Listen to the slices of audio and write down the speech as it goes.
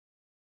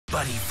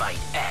Buddyfight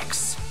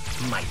X.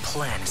 My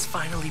plan is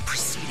finally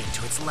proceeding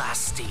to its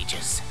last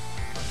stages.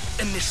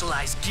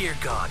 Initialize Gear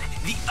God,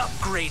 the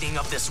upgrading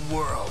of this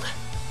world.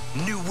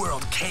 New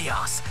World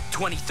Chaos,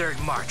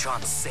 23rd March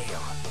on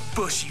sale.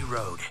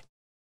 Bushiroad.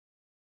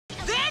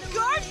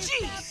 Vanguard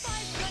G!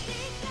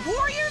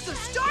 Warriors of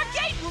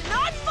Stargate will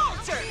not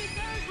falter!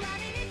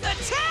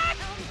 Attack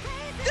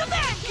the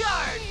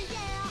Vanguard!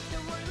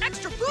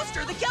 Extra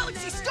booster, the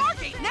Galaxy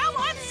Stargate, now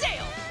on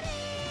sale!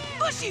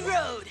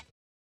 Bushiroad!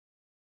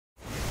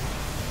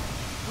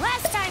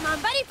 Last time on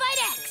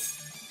Buddyfight X!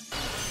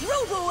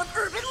 Robo of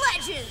Urban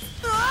Legends!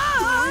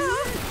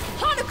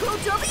 Hanako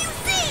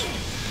WC!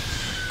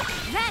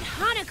 That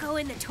Hanako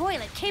in the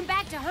toilet came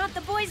back to haunt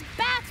the boys'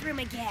 bathroom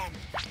again.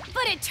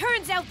 But it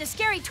turns out the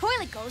scary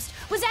toilet ghost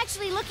was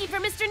actually looking for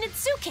Mr.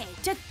 Nitsuke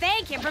to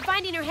thank him for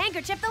finding her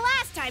handkerchief the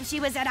last time she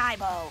was at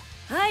Aibo.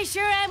 I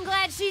sure am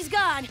glad she's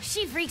gone.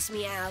 She freaks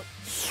me out.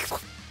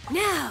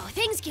 Now,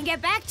 things can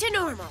get back to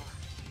normal.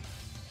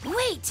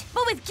 Wait,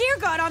 but with Gear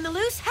God on the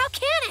loose, how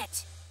can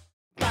it?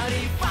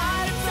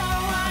 Buddyfight, it's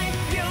alright,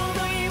 you're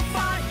doing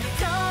fine.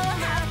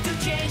 Don't have to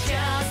change,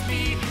 just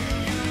be who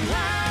you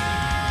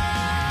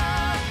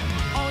are.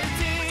 All you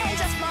do is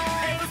just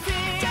fly,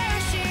 everything,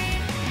 dashing,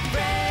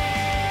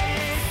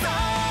 race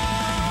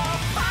or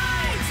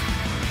fight.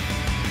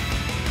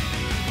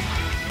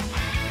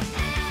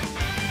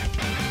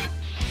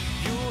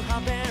 You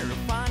have been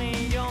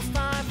refining your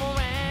style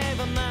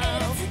forever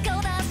now. It's a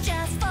goal that's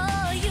just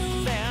for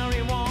you.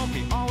 There won't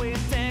be all it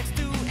takes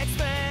to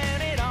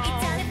expand it all.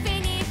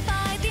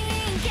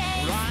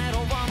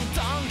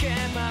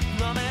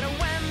 No matter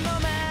when, no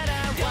matter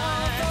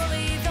what. Don't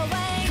lead the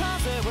way,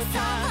 'cause it was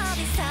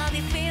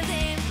somebody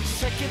feeling.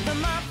 Shaking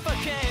them up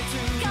again to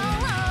go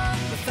on.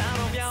 The sound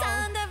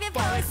of your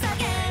voice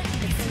again.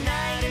 It's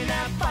igniting a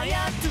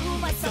fire to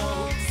my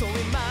soul. So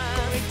we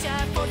must reach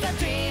out for the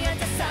dream and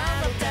the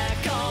sound of that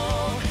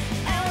call.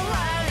 And we'll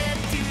ride it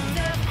to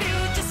the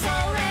future, so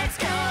let's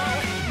go.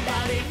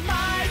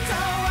 Buddyfight,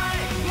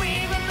 alright. We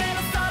will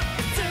never stop.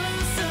 It's too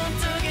soon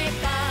to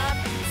give up.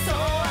 So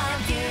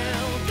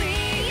until the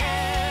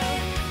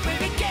end, we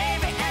gave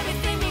it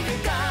everything we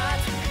got.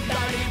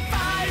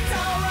 Buddyfight, it's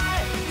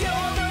alright.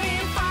 You're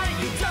doing fine.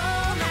 You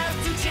don't have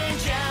to change,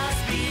 just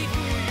be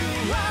who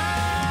you are.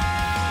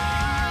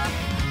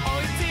 All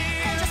you do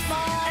is just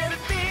smile,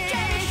 everything,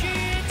 get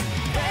shit,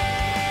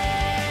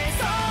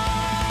 race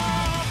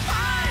or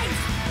fight.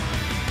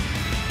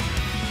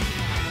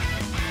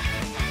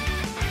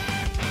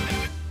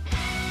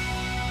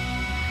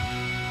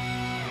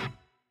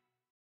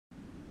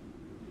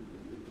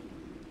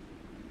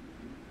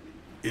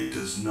 It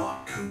does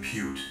not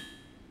compute.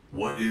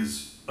 What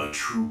is a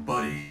true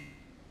buddy?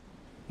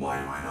 Why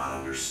do I not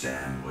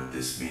understand what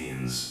this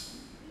means?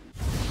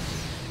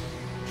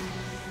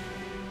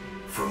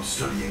 From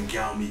studying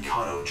Gao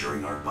Mikado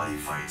during our buddy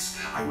fights,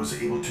 I was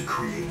able to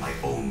create my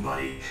own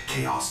buddy,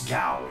 Chaos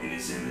Gao, in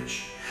his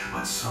image.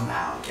 But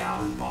somehow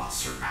Gao and Bot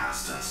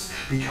surpassed us,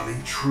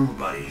 becoming true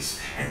buddies,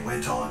 and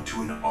went on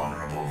to an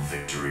honorable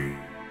victory.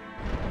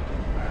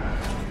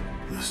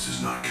 This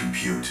does not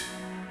compute.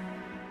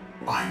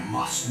 I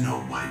must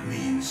know what it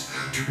means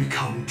to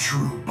become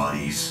true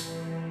buddies.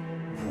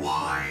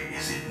 Why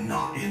is it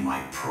not in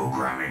my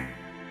programming?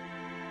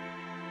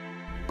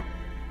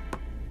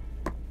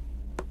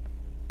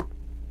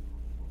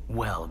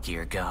 Well,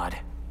 Gear God,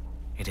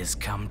 it has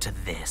come to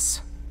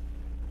this.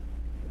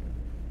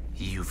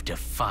 You've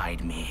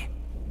defied me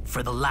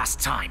for the last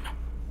time.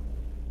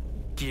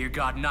 Gear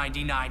God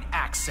 99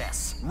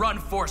 access. Run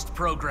forced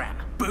program.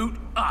 Boot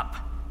up.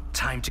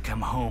 Time to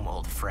come home,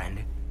 old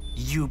friend.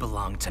 You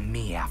belong to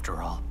me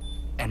after all,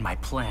 and my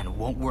plan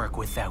won't work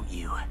without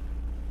you.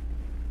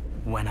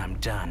 When I'm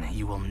done,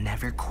 you will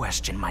never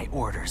question my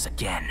orders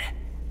again.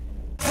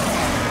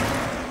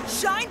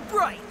 Shine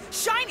bright!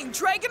 Shining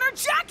Dragon or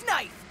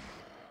Jackknife!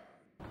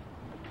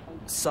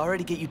 Sorry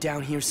to get you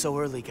down here so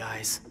early,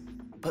 guys.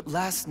 But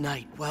last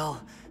night,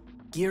 well,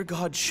 Gear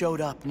God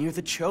showed up near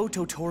the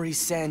Chototori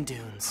sand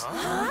dunes.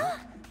 Huh?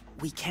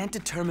 We can't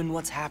determine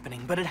what's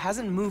happening, but it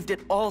hasn't moved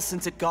at all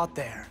since it got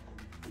there.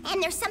 And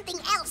there's something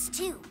else,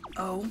 too.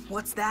 Oh,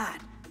 what's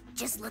that?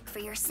 Just look for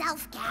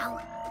yourself,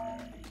 Gal.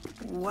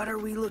 What are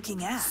we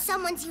looking at?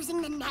 Someone's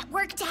using the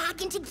network to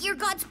hack into Gear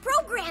God's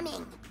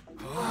programming.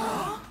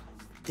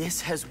 This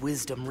has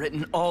wisdom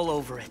written all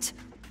over it.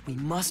 We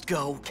must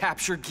go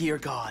capture Gear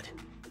God.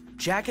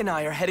 Jack and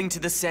I are heading to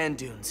the sand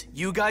dunes.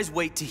 You guys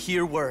wait to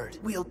hear word.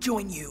 We'll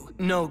join you.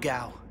 No,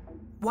 Gao.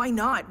 Why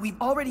not? We've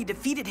already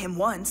defeated him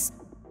once.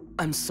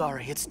 I'm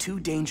sorry, it's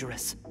too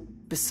dangerous.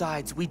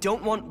 Besides, we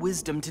don't want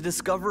wisdom to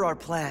discover our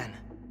plan.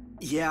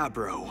 Yeah,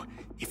 bro.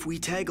 If we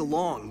tag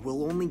along,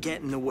 we'll only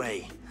get in the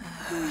way.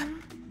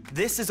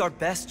 This is our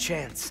best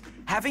chance.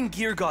 Having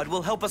Gear God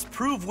will help us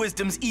prove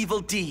wisdom's evil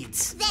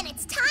deeds. Then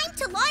it's time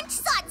to launch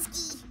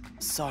Satsuki.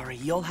 Sorry,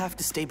 you'll have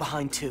to stay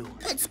behind too.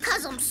 It's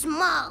 'cause I'm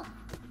small.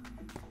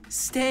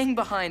 Staying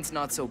behind's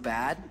not so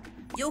bad.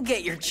 You'll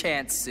get your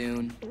chance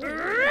soon.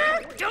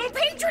 Don't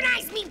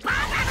patronize me,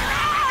 Bob!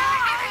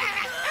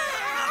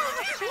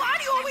 Why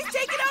do you always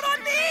take it out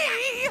on me?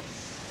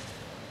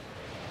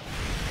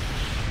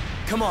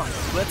 Come on,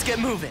 let's get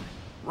moving.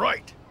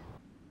 Right.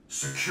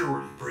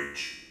 Security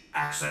breach.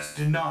 Access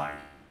denied.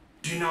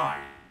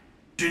 Denied.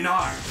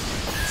 Denied.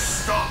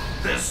 Stop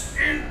this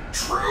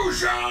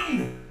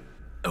intrusion!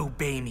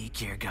 Obey me,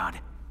 Gear God.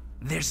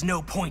 There's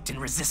no point in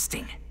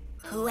resisting.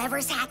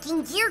 Whoever's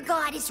hacking Gear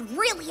God is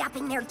really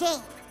upping their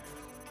game.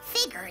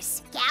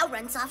 Figures, Gao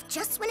runs off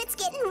just when it's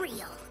getting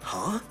real.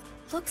 Huh?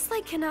 Looks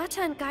like Kanata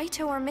and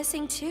Gaito are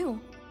missing too.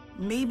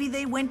 Maybe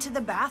they went to the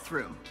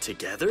bathroom.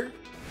 Together?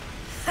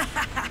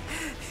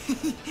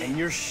 And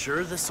you're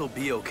sure this'll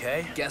be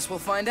okay? Guess we'll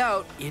find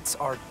out. It's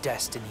our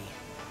destiny.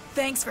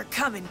 Thanks for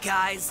coming,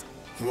 guys.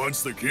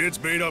 Once the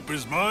kid's made up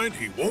his mind,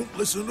 he won't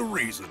listen to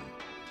reason.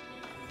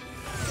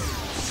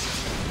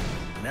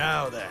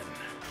 Now then,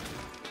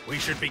 we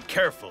should be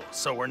careful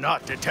so we're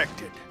not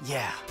detected.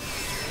 Yeah.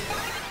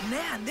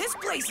 Man, this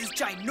place is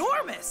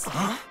ginormous.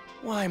 Huh?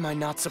 Why am I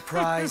not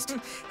surprised?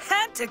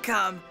 Had to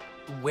come.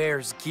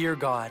 Where's Gear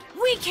God?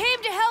 We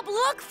came to help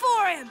look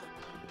for him!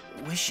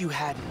 Wish you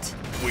hadn't.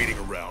 Waiting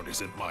around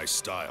isn't my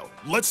style.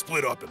 Let's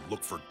split up and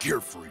look for Gear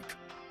Freak.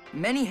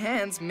 Many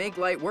hands make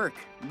light work.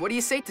 What do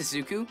you say,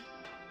 Tezuku?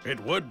 It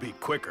would be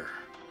quicker.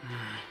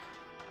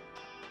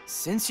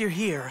 Since you're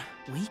here,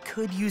 we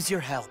could use your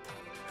help.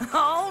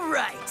 All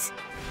right.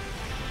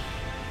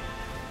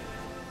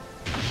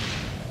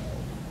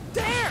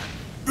 There!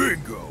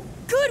 Bingo!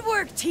 Good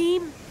work,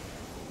 team!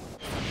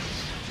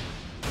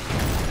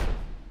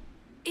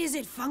 Is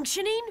it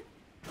functioning?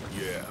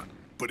 Yeah,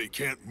 but it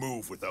can't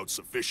move without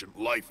sufficient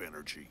life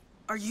energy.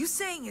 Are you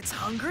saying it's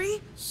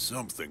hungry?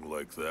 Something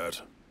like that.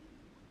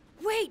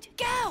 Wait,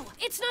 Gao!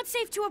 It's not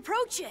safe to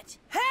approach it!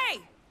 Hey!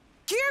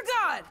 Gear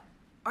God!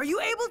 Are you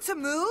able to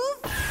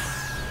move?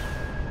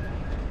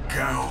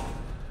 Gao,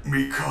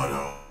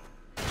 Mikado,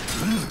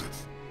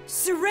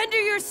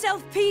 Surrender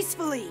yourself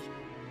peacefully!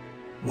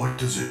 what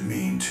does it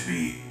mean to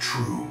be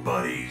true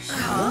buddies?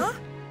 Huh?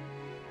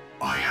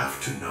 I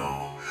have to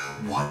know,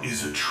 what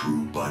is a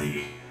true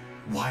buddy?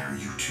 Why are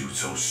you two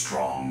so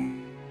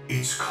strong?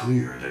 It's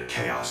clear that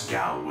Chaos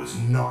Gao was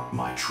not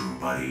my true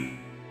buddy,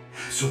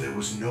 so there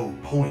was no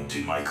point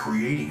in my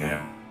creating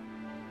him.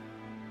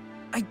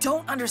 I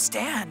don't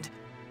understand.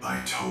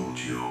 I told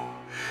you,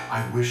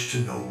 I wish to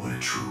know what a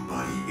true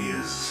buddy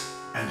is,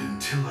 and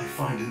until I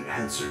find an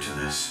answer to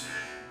this,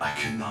 I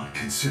cannot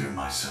consider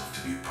myself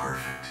to be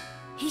perfect.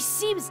 He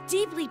seems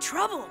deeply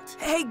troubled.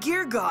 Hey,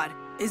 Gear God,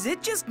 is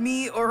it just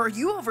me, or are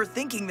you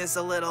overthinking this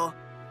a little?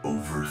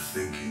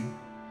 Overthinking?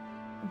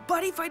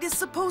 Buddy fight is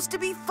supposed to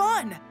be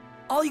fun.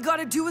 All you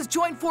gotta do is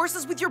join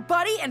forces with your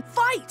buddy and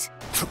fight.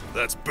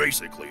 That's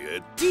basically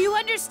it. Do you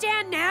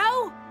understand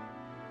now?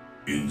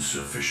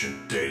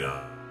 Insufficient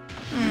data.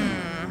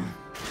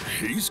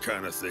 He's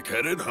kind of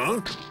thick-headed,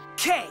 huh?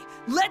 Okay,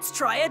 let's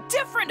try a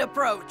different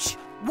approach.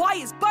 Why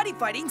is buddy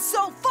fighting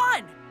so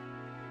fun?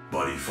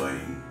 Buddy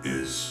fighting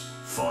is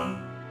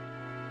fun.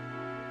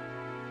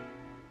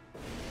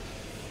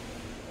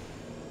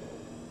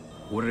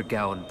 What are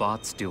Gao and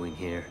bots doing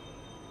here?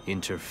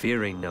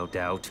 Interfering, no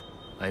doubt.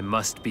 I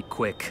must be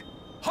quick.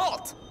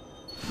 Halt!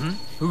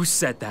 Who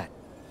said that?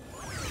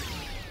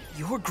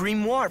 You're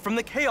Grimoire from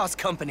the Chaos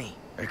Company.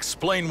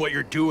 Explain what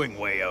you're doing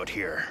way out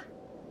here.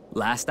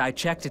 Last I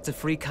checked, it's a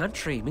free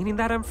country, meaning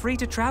that I'm free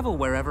to travel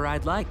wherever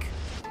I'd like.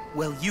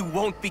 Well, you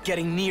won't be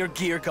getting near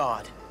Gear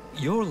God.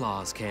 Your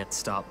laws can't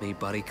stop me,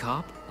 Buddy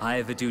Cop. I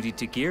have a duty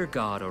to Gear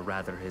God, or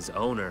rather his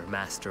owner,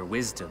 Master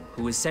Wisdom,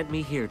 who has sent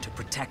me here to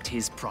protect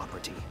his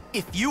property.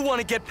 If you want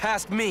to get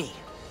past me,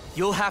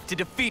 you'll have to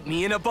defeat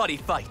me in a buddy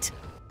fight.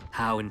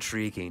 How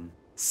intriguing.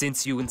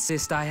 Since you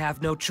insist, I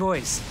have no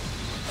choice.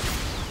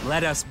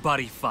 Let us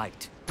buddy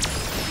fight.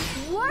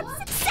 Warp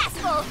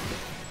successful!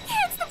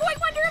 It's the boy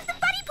wonder of the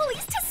buddy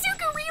police,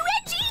 Tezuku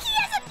Ryueji! He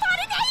hasn't fought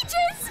in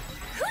ages!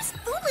 Who's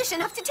foolish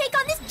enough to take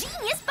on this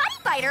genius buddy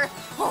fighter?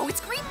 Oh,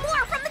 it's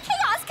Grimoire from the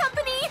Chaos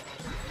Company!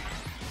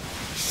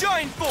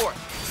 Shine forth!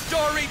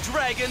 Starry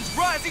dragons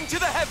rising to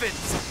the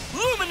heavens!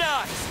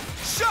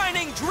 Luminize!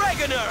 Shining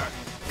Dragoner!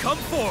 Come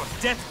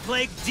forth,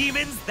 death-plagued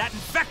demons that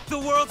infect the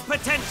world's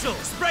potential!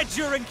 Spread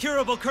your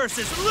incurable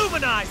curses!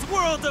 Luminize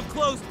world of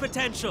closed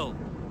potential!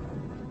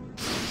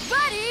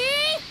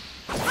 Buddy!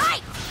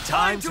 Fight!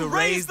 Time to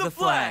raise the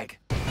flag!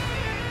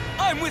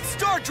 I'm with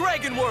Star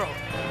Dragon World!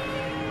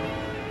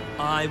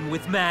 I'm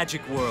with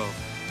Magic World.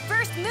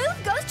 First move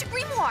goes to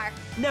Grimoire.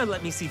 Now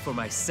let me see for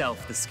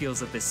myself the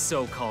skills of this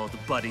so-called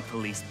buddy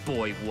police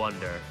boy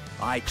wonder.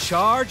 I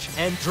charge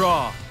and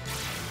draw.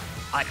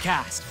 I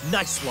cast.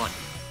 Nice one.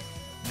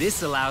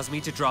 This allows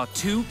me to draw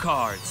 2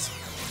 cards.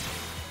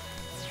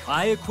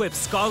 I equip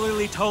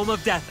Scholarly Tome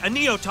of Death, a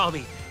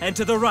Neotomy, and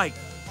to the right,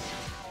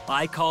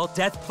 I call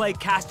Death Plague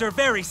Caster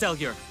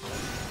Vericellier.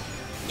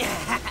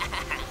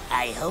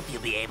 I hope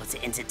you'll be able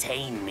to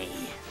entertain me.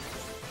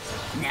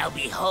 Now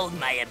behold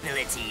my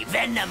ability,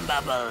 Venom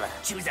Bubble.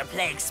 Choose a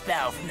plague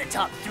spell from the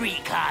top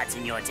 3 cards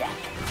in your deck.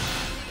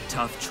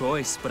 Tough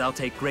choice, but I'll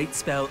take Great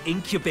Spell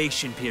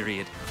Incubation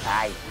Period.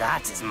 I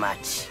thought as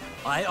much.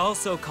 I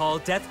also call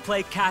Death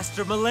Plague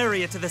Caster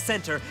Malaria to the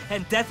center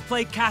and Death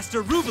Plague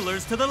Caster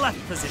Rubilers to the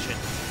left position.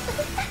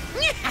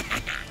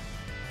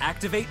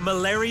 Activate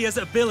Malaria's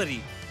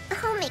ability.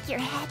 I'll make your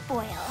head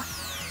boil.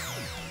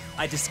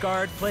 I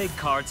discard plague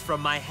cards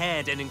from my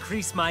hand and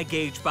increase my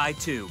gauge by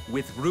 2.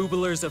 With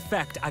Rubeler's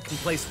effect, I can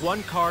place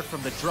 1 card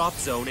from the drop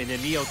zone in a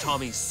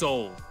Neotomi's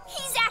soul.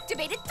 He's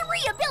activated 3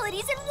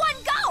 abilities in one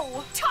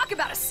go! Talk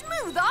about a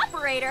smooth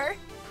operator!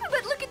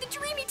 But look at the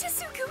dreamy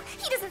Tasuku.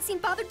 He doesn't seem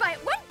bothered by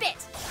it one bit.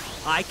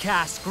 I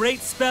cast Great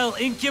Spell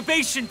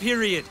Incubation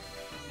Period.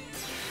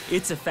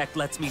 Its effect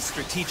lets me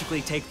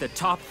strategically take the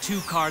top 2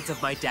 cards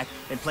of my deck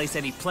and place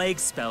any plague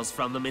spells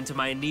from them into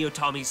my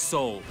Neotomi's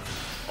soul.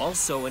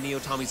 Also, a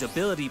Neotomi's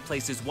ability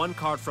places 1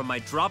 card from my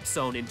drop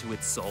zone into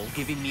its soul,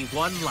 giving me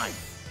 1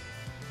 life.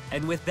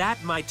 And with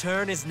that, my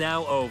turn is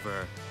now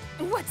over.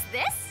 What's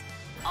this?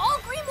 All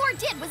Grimoire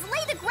did was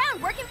lay the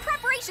groundwork in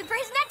preparation for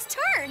his next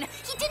turn.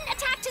 He didn't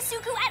attack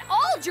Tasuku at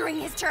all during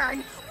his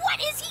turn. What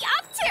is he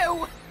up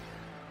to?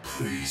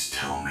 Please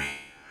tell me,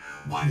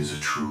 what is a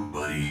true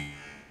buddy?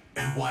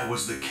 And why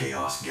was the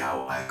Chaos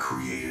Gao I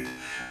created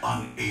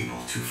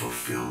unable to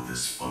fulfill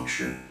this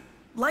function?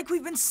 Like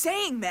we've been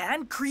saying,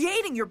 man,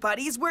 creating your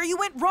buddy is where you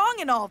went wrong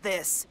in all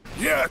this.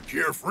 Yeah,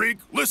 Gear Freak,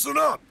 listen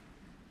up.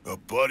 A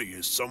buddy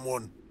is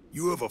someone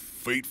you have a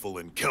fateful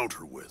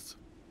encounter with.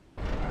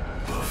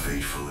 A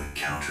fateful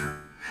encounter?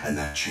 And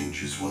that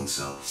changes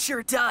oneself?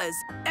 Sure does.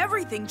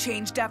 Everything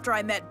changed after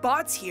I met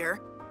Bots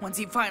here. Once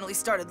he finally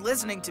started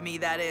listening to me,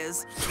 that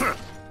is.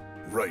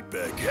 Right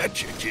back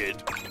at you,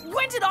 kid.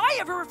 When did I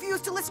ever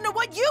refuse to listen to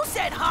what you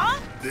said, huh?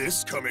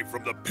 This coming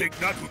from the pig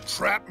nut who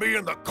trapped me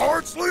in the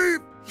card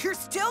sleeve? You're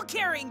still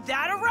carrying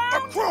that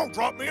around? A crow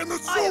dropped me in the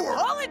sewer! I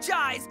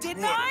apologize,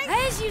 didn't I?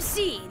 As you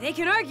see, they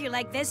can argue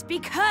like this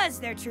because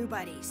they're true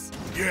buddies.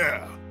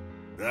 Yeah,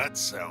 that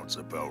sounds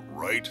about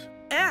right.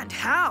 And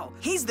how?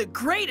 He's the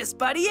greatest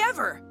buddy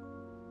ever.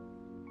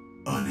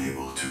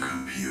 Unable to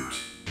compute.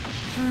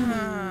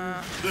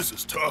 This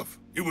is tough.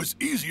 It was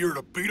easier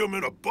to beat him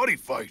in a buddy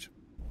fight.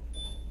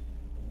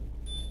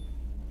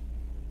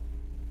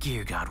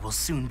 Gear God will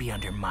soon be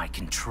under my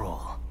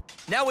control.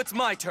 Now it's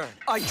my turn.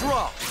 I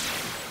draw.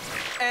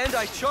 And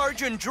I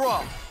charge and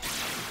draw.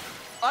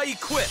 I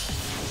equip.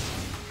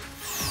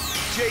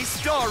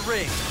 J-Star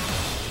Ring.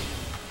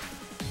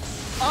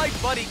 I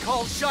buddy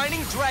call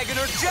Shining Dragon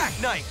or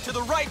Jackknife to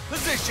the right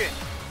position.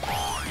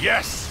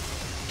 Yes!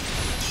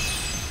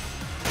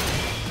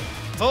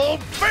 Full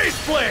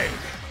Face Blade!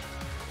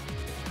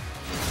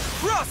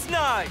 Cross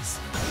Knives!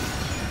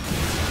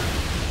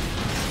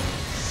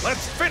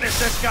 Let's finish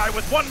this guy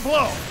with 1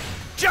 blow!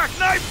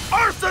 Jackknife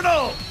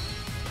Arsenal!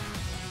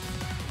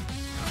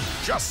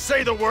 Just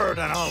say the word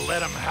and I'll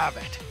let him have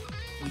it.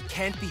 We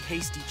can't be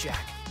hasty,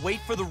 Jack. Wait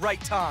for the right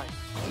time.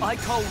 I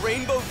call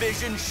Rainbow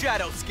Vision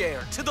Shadow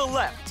Scare to the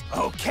left.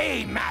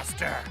 Okay,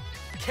 Master.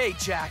 Okay,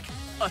 Jack.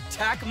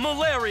 Attack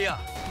Malaria.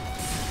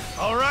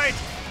 All right.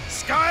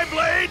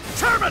 Skyblade,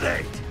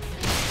 terminate!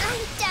 I'm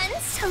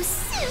done so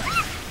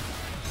soon.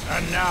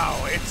 And now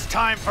it's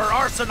time for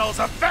Arsenal's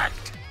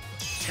effect.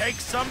 Take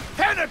some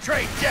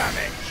penetrate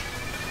damage.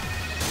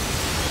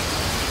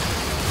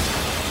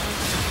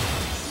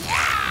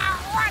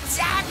 What's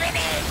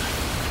happening?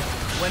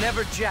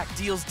 Whenever Jack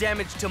deals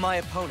damage to my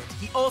opponent,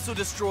 he also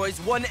destroys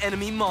 1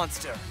 enemy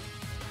monster.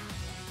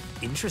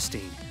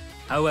 Interesting.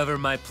 However,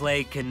 my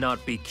plague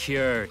cannot be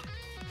cured.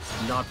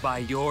 Not by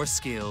your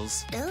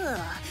skills. Ugh.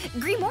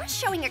 Grimoire's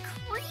showing a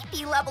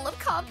creepy level of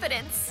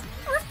confidence.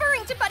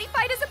 Referring to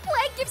Buddyfight as a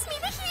plague gives me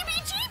the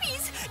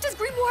heebie-jeebies. Does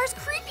Grimoire's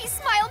creepy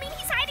smile mean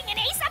he's hiding an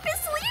ace up his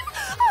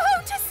sleeve?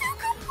 Oh,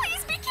 Tasuku,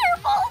 please be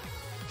careful.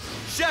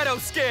 Shadow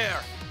Scare.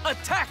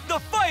 Attack the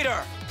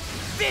fighter.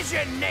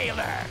 Vision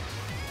Nailer!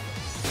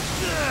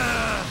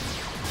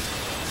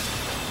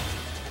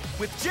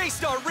 With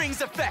J-Star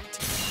Ring's effect,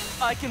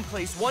 I can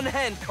place 1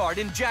 hand card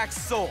in Jack's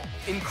soul,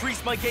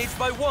 increase my gauge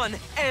by 1,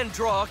 and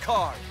draw a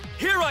card.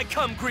 Here I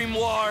come,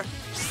 Grimoire!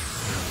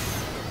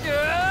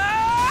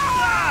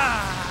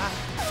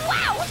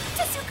 Wow!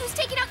 Tasuku's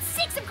taken out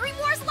 6 of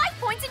Grimoire's life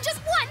points in just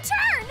 1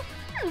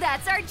 turn!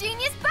 That's our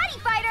genius buddy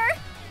fighter,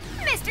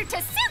 Mr.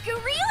 Tasuku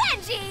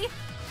Ryuenji!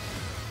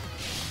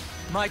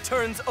 My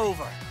turn's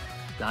over.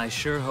 I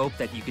sure hope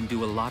that you can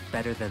do a lot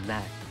better than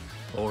that.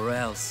 Or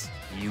else,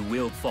 you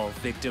will fall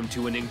victim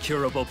to an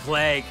incurable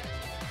plague.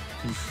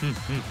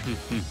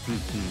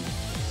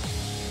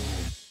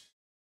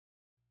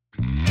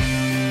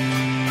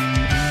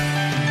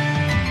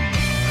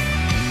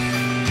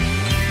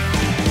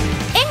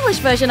 English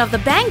version of the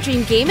Bang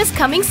Dream game is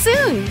coming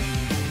soon.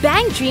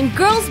 Bang Dream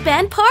Girls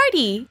Band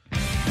Party.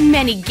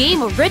 Many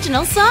game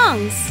original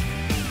songs.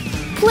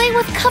 Play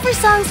with cover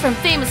songs from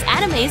famous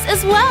animes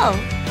as well.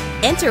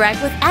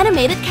 Interact with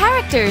animated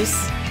characters.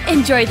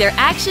 Enjoy their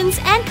actions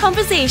and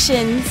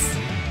conversations.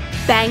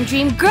 Bang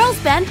Dream Girls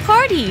Band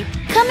Party,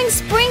 coming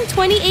spring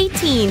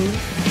 2018.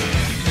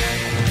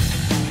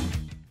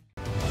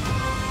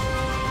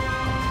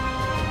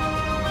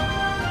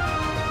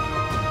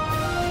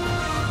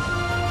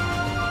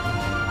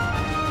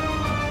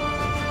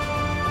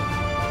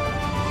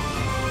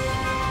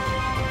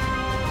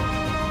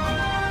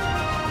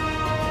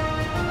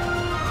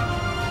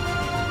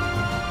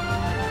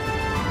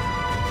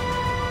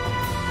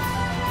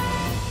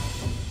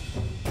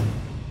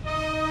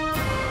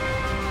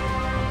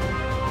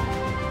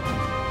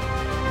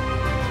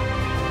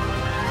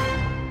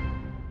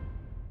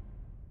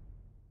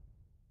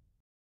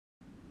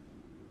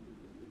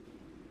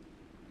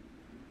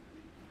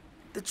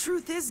 The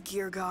truth is,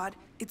 Gear God,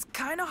 it's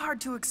kinda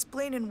hard to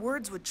explain in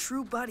words what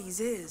true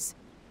buddies is.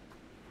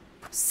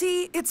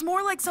 See, it's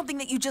more like something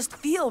that you just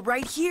feel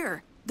right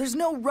here. There's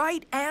no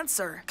right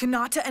answer.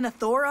 Kanata and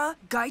Athora,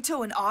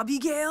 Gaito and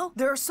Abigail,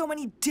 there are so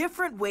many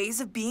different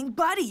ways of being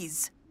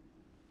buddies.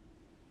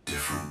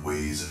 Different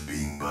ways of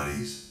being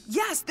buddies?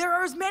 Yes, there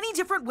are as many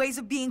different ways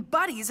of being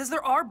buddies as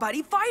there are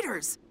buddy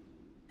fighters.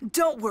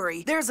 Don't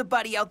worry, there's a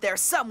buddy out there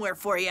somewhere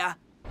for you.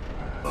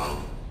 A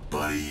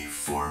buddy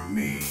for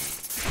me.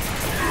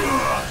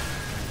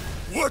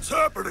 What's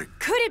happening?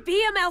 Could it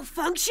be a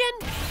malfunction?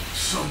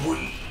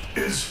 Someone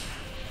is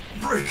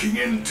breaking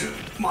into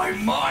my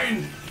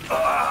mind.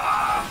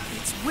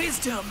 It's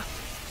wisdom.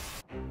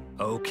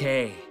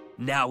 Okay,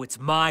 now it's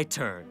my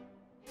turn.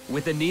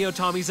 With the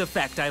Neotommy's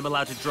effect, I am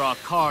allowed to draw a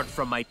card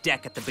from my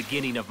deck at the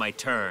beginning of my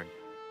turn.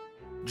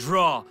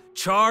 Draw,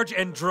 charge,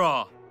 and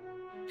draw.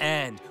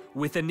 And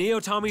with the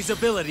Neotommy's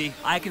ability,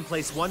 I can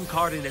place one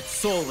card in its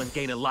soul and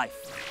gain a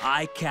life.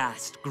 I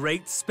cast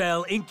Great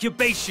Spell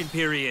Incubation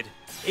Period.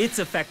 Its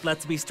effect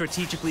lets me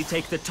strategically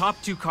take the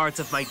top 2 cards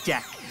of my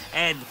deck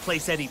and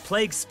place any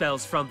plague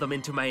spells from them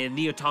into my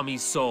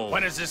Neotommy's soul.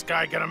 When is this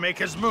guy gonna make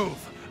his move?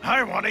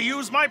 I want to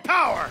use my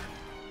power!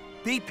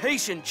 Be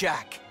patient,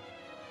 Jack.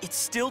 It's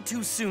still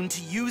too soon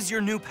to use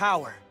your new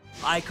power.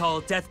 I call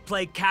Death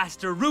Plague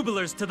caster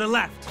Rubelers to the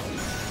left.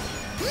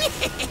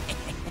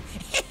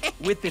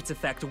 With its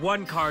effect,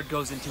 one card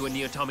goes into a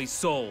Neotommy's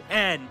soul,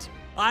 and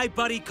I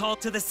buddy call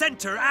to the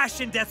center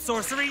Ashen Death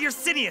Sorcery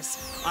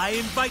Yersineus. I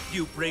invite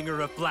you, bringer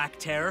of black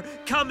terror,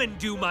 come and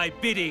do my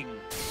bidding.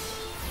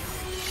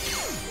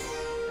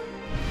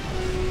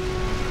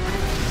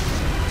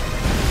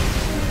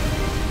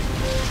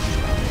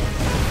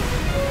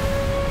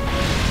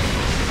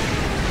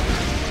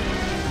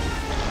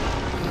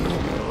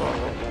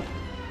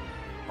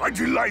 I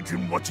delight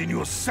in watching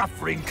your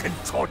suffering,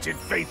 contorted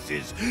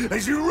faces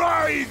as you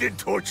writhe in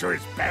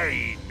torturous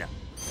pain.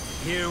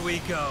 Here we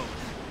go.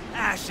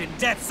 Ashen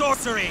Death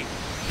Sorcery!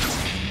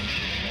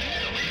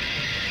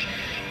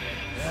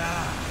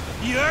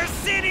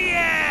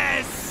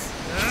 Yersineus!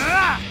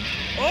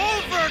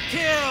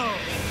 Overkill!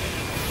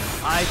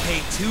 I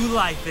pay 2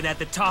 life and add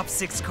the top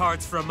 6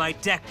 cards from my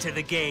deck to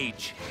the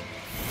gauge.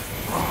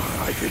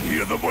 I can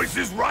hear the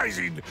voices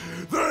rising,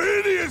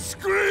 the hideous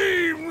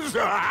screams!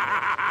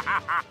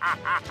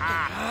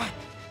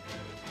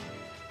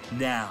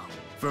 Now,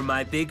 for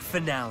my big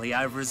finale,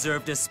 I've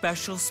reserved a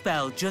special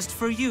spell just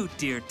for you,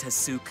 dear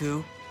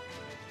Tasuku.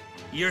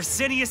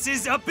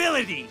 Yersineus's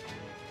ability!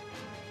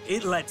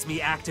 It lets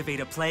me activate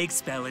a plague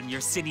spell in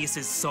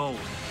Yersineus's soul.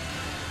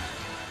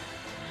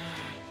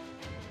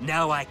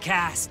 Now I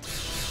cast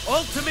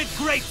Ultimate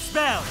Great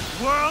Spell,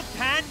 World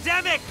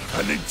Pandemic!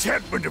 An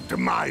enchantment of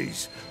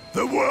demise.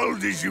 The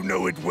world as you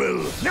know it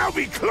will now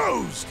be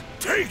closed.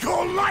 Take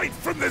all light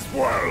from this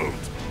world!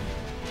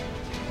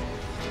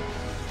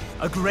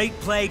 A great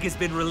plague has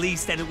been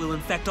released and it will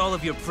infect all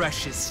of your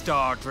precious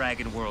Star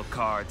Dragon World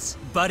cards.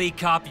 Buddy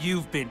Cop,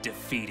 you've been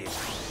defeated.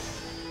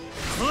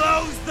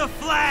 Close the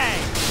flag!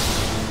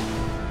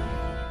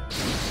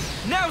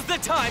 Now's the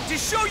time to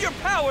show your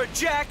power,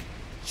 Jack!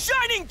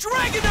 Shining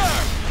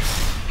Dragoner!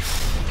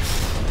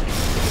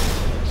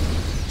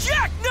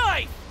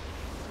 Jackknife!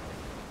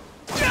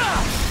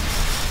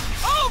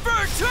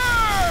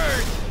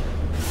 Overturn!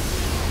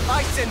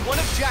 I send one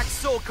of Jack's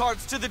soul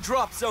cards to the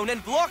drop zone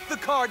and block the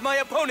card my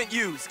opponent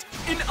used.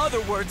 In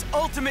other words,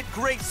 Ultimate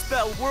Great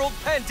Spell World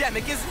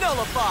Pandemic is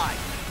nullified.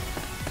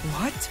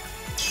 What?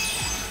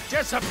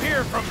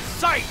 Disappear from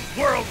sight,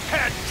 World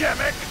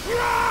Pandemic!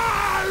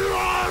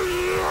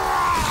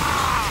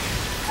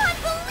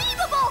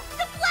 Unbelievable!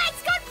 The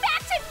flag's gone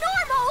back to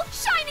normal!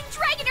 Shining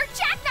Dragoner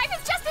Jackknife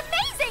is just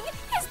amazing!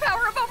 His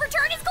power of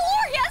overturn is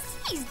glorious!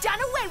 He's done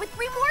away with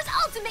Grimoire's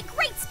ultimate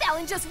great spell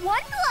in just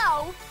one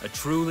blow! A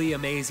truly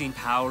amazing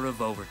power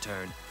of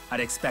overturn. I'd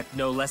expect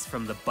no less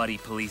from the Buddy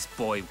Police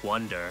Boy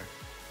Wonder.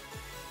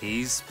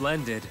 He's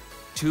splendid.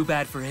 Too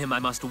bad for him I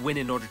must win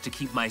in order to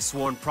keep my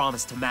sworn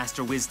promise to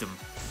Master Wisdom.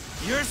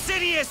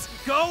 Yersineus,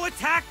 go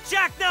attack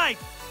Jackknife!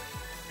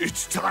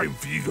 It's time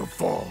for you to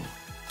fall,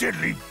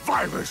 deadly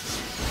virus!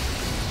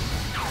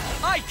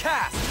 I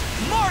cast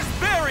Mars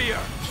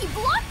Barrier! He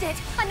blocked it!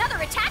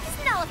 Another attack is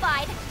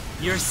nullified!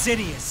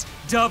 Yersineus,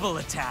 double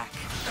attack!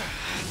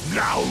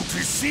 Now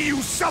to see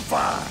you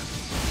suffer!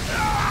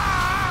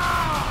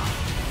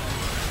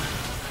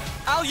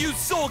 I'll use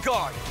Soul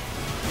Guard!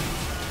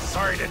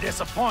 Sorry to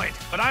disappoint,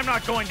 but I'm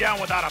not going down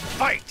without a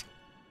fight!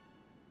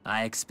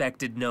 I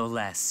expected no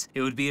less.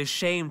 It would be a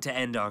shame to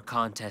end our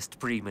contest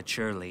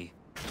prematurely.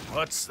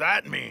 What's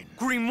that mean?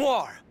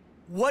 Grimoire,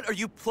 what are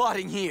you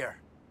plotting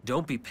here?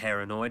 Don't be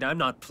paranoid, I'm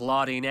not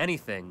plotting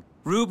anything.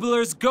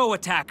 Rubelers, go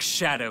attack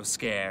Shadow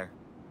Scare.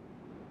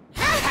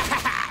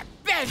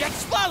 Big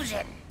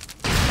explosion!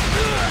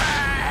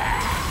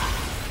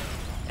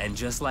 And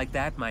just like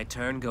that, my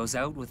turn goes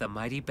out with a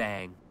mighty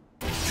bang.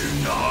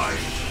 Denied!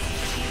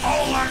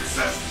 All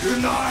access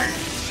denied!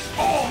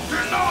 All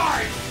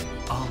denied!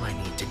 All I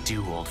need to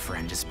do, old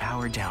friend, is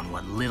power down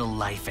what little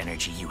life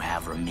energy you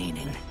have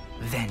remaining.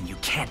 Then you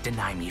can't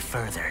deny me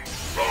further.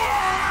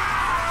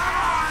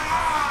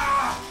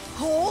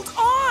 Hold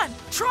on!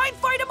 Try and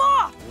fight him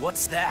off!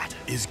 What's that?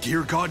 Is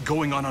Gear God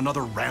going on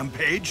another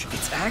rampage?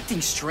 It's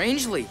acting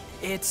strangely.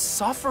 It's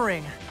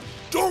suffering.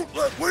 Don't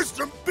let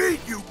wisdom beat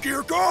you,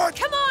 Gear God!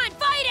 Come on,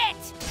 fight it!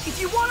 If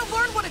you want to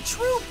learn what a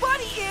true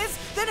buddy is,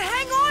 then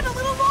hang on a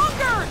little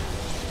longer!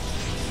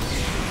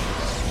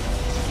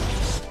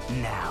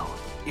 Now,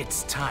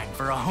 it's time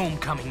for a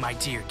homecoming, my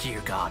dear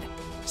Gear God.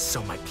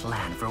 So my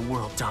plan for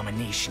world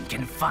domination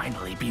can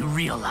finally be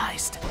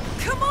realized.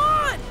 Come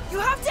on! You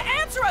have to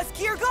answer us,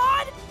 Gear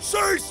God!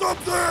 Say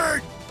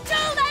something!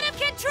 Don't let him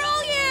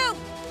control you!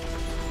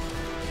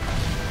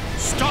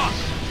 Stop!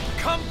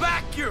 Come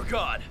back, Gear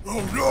God!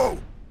 Oh no!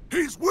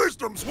 He's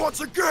Wisdom's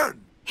once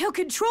again! He'll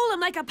control him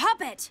like a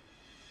puppet.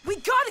 We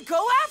gotta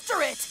go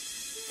after it!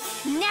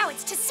 Now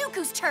it's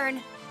Tasuku's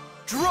turn.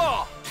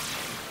 Draw!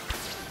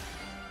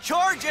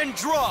 Charge and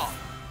draw!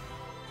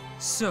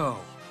 So,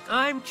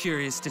 I'm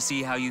curious to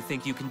see how you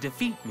think you can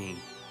defeat me.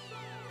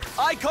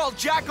 I call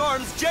Jack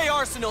Arms J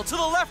Arsenal to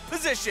the left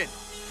position!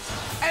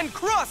 And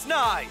Cross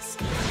Knives!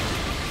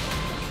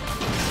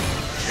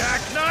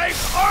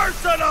 Jackknife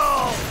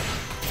Arsenal!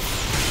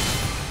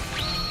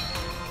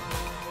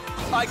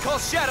 I call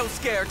Shadow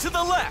Scare to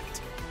the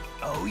left!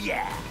 Oh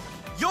yeah!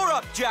 You're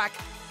up, Jack!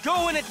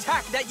 Go and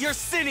attack that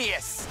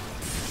Yersineus!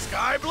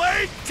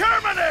 Skyblade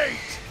Terminate!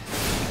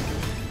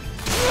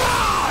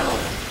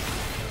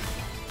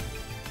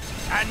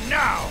 And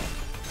now,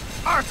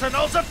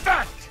 Arsenal's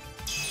effect!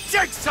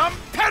 Take some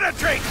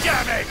penetrate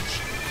damage!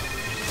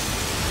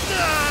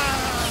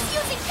 He's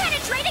using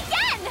Penetrate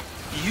again!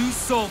 Use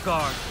Soul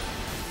Guard.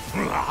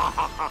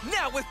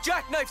 Now with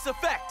Jackknife's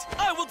effect,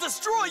 I will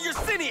destroy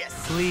Yersineus!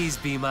 Please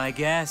be my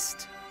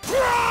guest.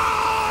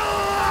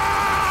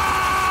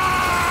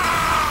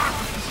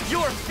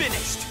 You're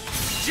finished!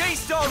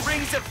 J-Star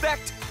Ring's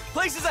effect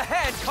places a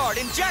hand card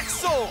in Jack's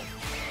soul!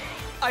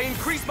 I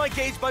increase my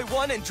gauge by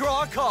 1 and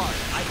draw a card.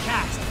 I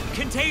cast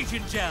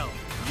Contagion Gel.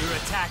 Your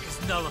attack is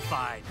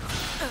nullified.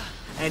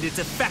 And its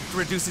effect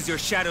reduces your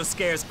Shadow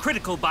Scare's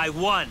critical by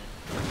 1.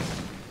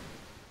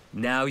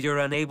 Now you're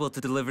unable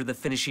to deliver the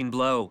finishing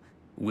blow.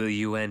 Will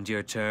you end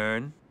your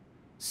turn?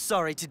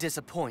 Sorry to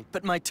disappoint,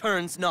 but my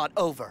turn's not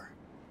over.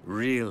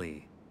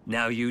 Really?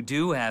 Now you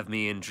do have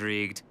me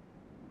intrigued.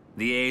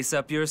 The ace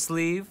up your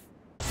sleeve?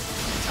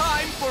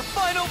 Time for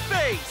final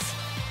phase!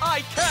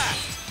 I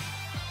cast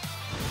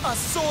a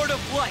Sword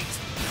of Light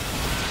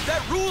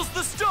that rules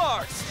the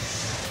stars!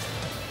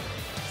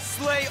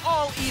 Slay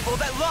all evil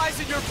that lies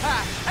in your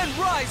path and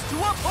rise to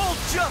uphold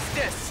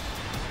justice!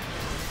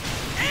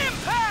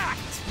 Impact!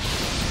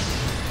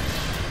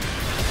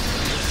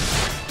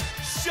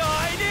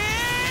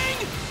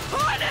 Shining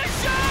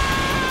Punisher!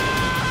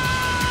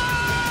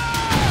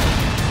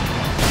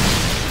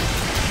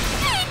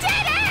 He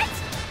did it!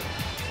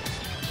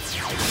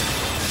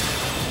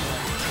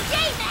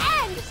 Game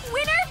end!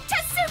 Winner,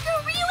 Tasuku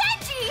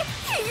Ryuenji!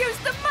 He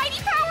used the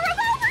mighty power of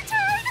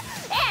Overturn!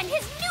 And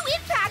his new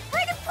impact for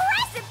an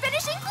impressive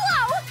finishing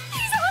blow!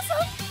 He's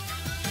awesome!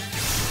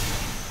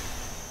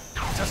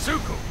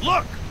 Tasuku,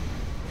 look!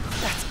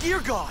 That's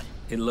Gear God!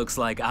 It looks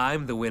like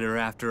I'm the winner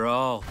after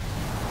all.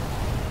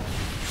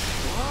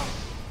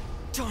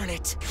 Darn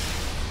it!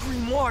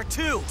 Grimoire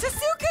too!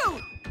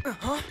 Tasuku!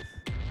 Huh?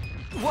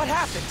 What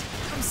happened?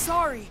 I'm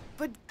sorry,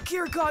 but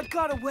Gear God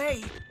got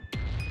away.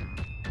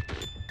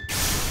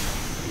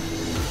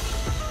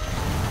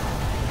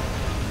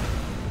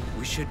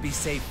 We should be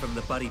safe from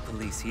the buddy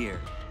police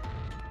here.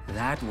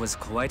 That was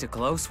quite a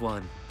close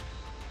one.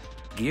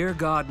 Gear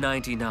God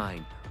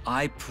 99,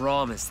 I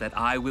promise that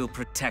I will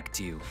protect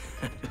you.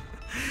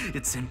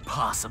 It's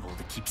impossible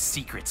to keep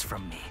secrets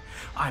from me.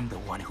 I'm the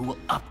one who will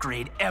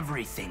upgrade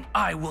everything.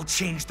 I will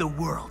change the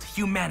world,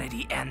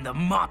 humanity, and the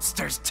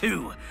mobsters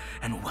too.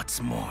 And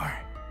what's more,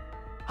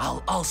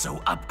 I'll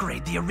also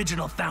upgrade the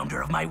original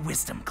founder of my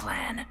Wisdom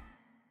clan.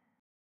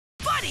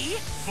 Buddy!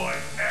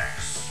 Fight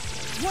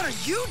X. What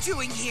are you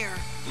doing here?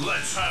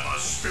 Let's have a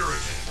spirited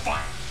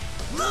fight.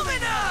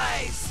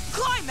 Luminize!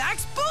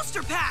 Climax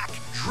Booster Pack!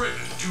 Driven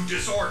to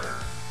disorder.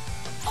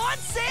 On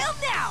sale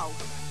now!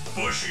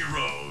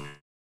 Bushiroad.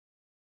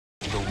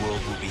 The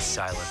world will be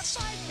silenced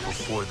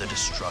before the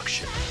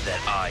destruction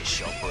that I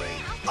shall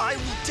bring. I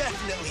will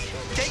definitely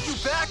get you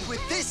back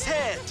with this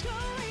hand.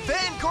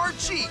 Vanguard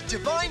G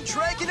Divine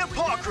Dragon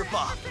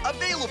Apocrypha.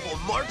 Available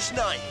March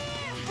 9th.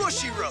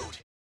 Bushiroad.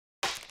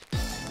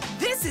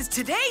 This is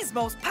today's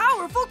most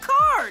powerful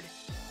card!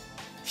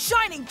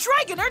 Shining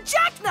Dragoner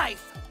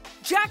Jackknife!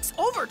 Jack's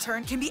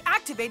Overturn can be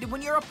activated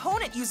when your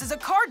opponent uses a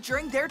card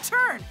during their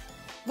turn.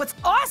 What's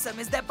awesome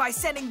is that by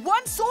sending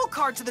one soul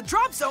card to the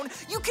drop zone,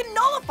 you can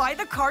nullify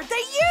the card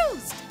they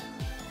used!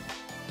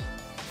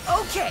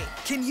 Okay,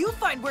 can you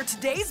find where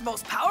today's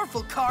most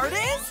powerful card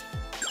is?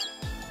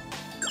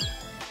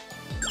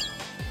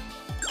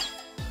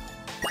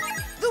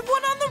 The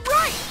one on the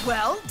right!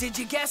 Well, did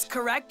you guess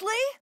correctly?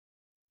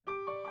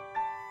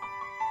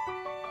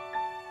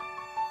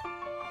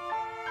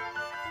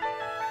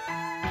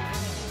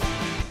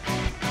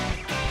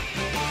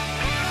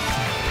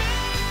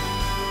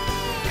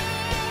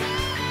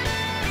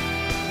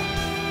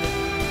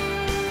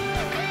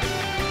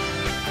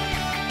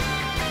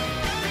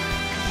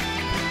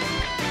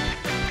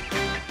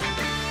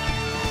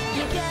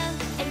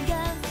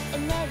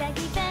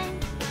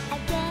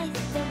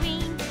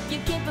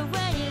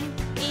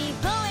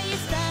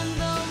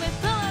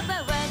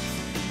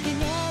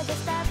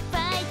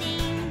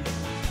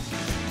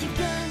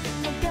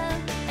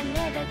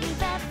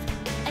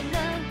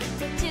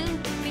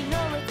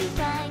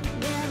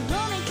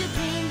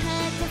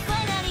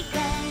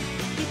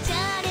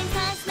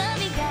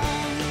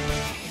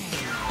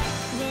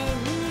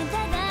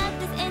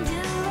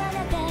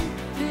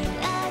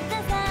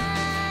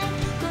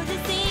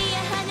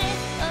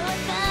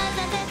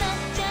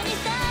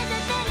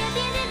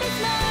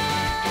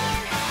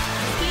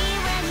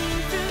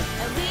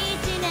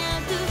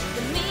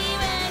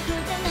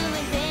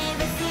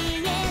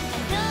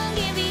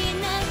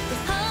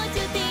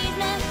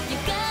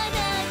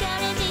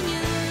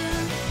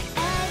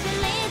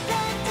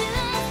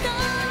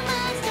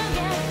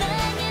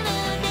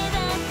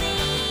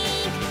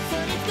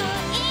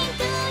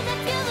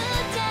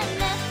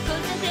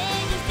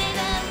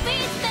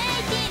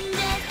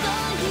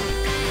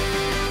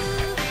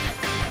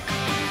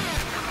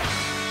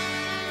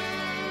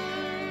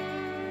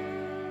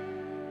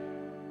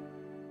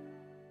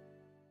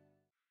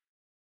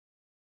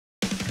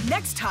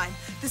 Next time,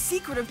 the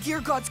secret of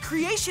Gear God's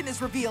creation is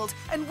revealed,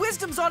 and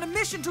Wisdom's on a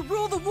mission to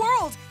rule the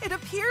world. It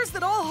appears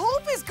that all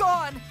hope is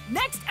gone.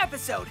 Next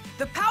episode,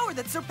 the power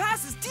that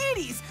surpasses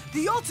deities,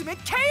 the ultimate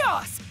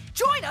chaos.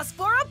 Join us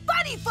for a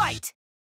buddy fight!